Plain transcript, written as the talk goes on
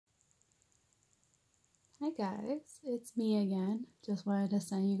Hi guys, it's me again. Just wanted to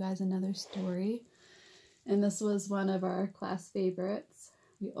send you guys another story. And this was one of our class favorites.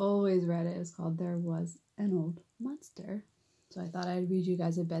 We always read it. It's called There Was an Old Monster. So I thought I'd read you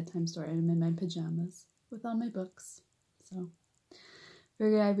guys a bedtime story. I'm in my pajamas with all my books. So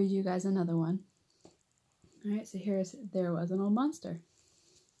figured I'd read you guys another one. Alright, so here's There Was an Old Monster.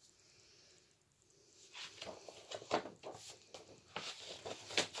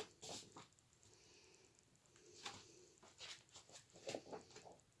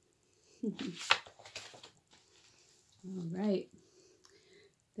 Alright.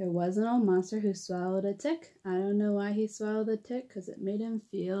 There was an old monster who swallowed a tick. I don't know why he swallowed the tick, because it made him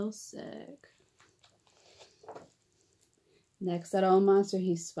feel sick. Next, that old monster,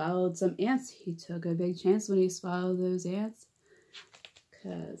 he swallowed some ants. He took a big chance when he swallowed those ants,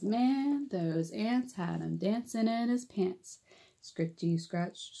 because, man, those ants had him dancing in his pants. Scritchy,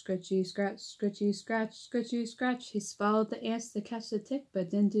 scratch, scritchy, scratch, scritchy, scratch, scritchy, scratch. He swallowed the ants to catch the tick,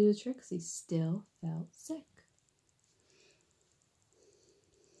 but didn't do the tricks. He still felt sick.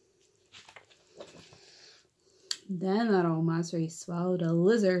 Then that old monster, he swallowed a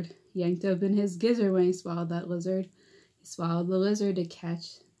lizard. Yanked open his gizzard when he swallowed that lizard. He swallowed the lizard to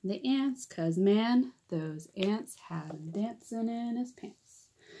catch the ants, 'cause, man, those ants had him dancing in his pants.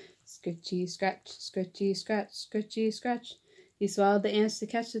 Scritchy, scratch, scritchy, scratch, scritchy, scratch. He swallowed the ants to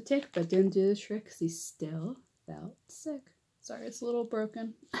catch the tick, but didn't do the trick 'cause he still felt sick. Sorry, it's a little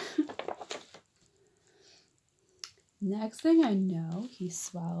broken. Next thing I know, he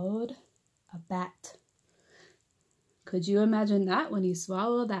swallowed a bat. Could you imagine that when he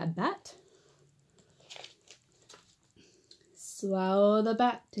swallowed that bat? Swallow the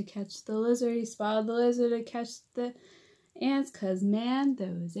bat to catch the lizard. He swallowed the lizard to catch the ants, 'cause, man,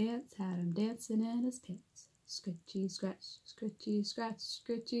 those ants had him dancing in his pants. Scritchy, scratch, scritchy, scratch,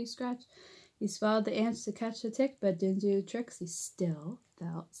 scritchy, scratch. He swallowed the ants to catch the tick, but didn't do the tricks. He still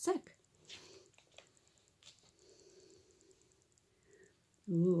felt sick.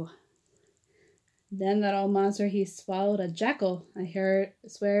 Ooh. Then that old monster, he swallowed a jackal. I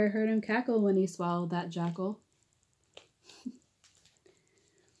swear I heard him cackle when he swallowed that jackal.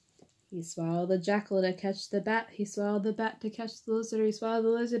 He swallowed the jackal to catch the bat. He swallowed the bat to catch the lizard. He swallowed the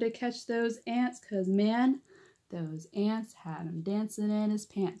lizard to catch those ants, 'cause, man, those ants had him dancing in his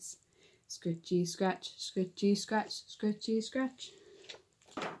pants. Scritchy, scratch, scritchy, scratch, scritchy, scratch.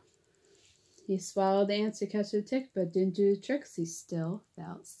 He swallowed the ants to catch the tick, but didn't do the tricks. He still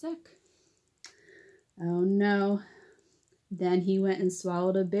felt sick. Oh no. Then he went and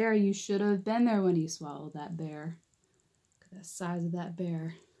swallowed a bear. You should have been there when he swallowed that bear. Look at the size of that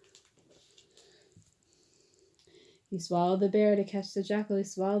bear. He swallowed the bear to catch the jackal. He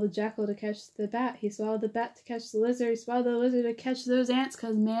swallowed the jackal to catch the bat. He swallowed the bat to catch the lizard. He swallowed the lizard to catch those ants,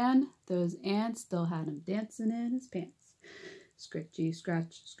 'cause, man, those ants still had him dancing in his pants. Scritchy,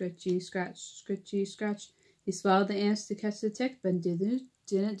 scratch, scritchy, scratch, scritchy, scratch. He swallowed the ants to catch the tick, but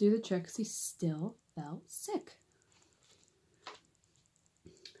didn't do the tricks. He still felt sick.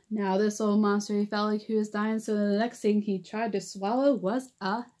 Now this old monster, he felt like he was dying, so the next thing he tried to swallow was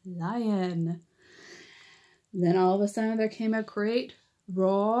a lion. Then all of a sudden there came a great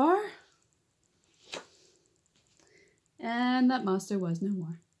roar, and that monster was no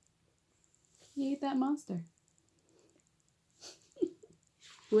more. He ate that monster.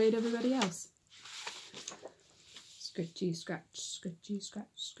 Who ate everybody else? Scritchy, scratch, scritchy, scratch,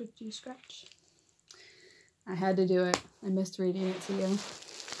 scritchy, scratch. I had to do it. I missed reading it to you.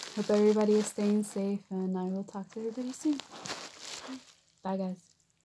 Hope everybody is staying safe, and I will talk to everybody soon. Bye, guys.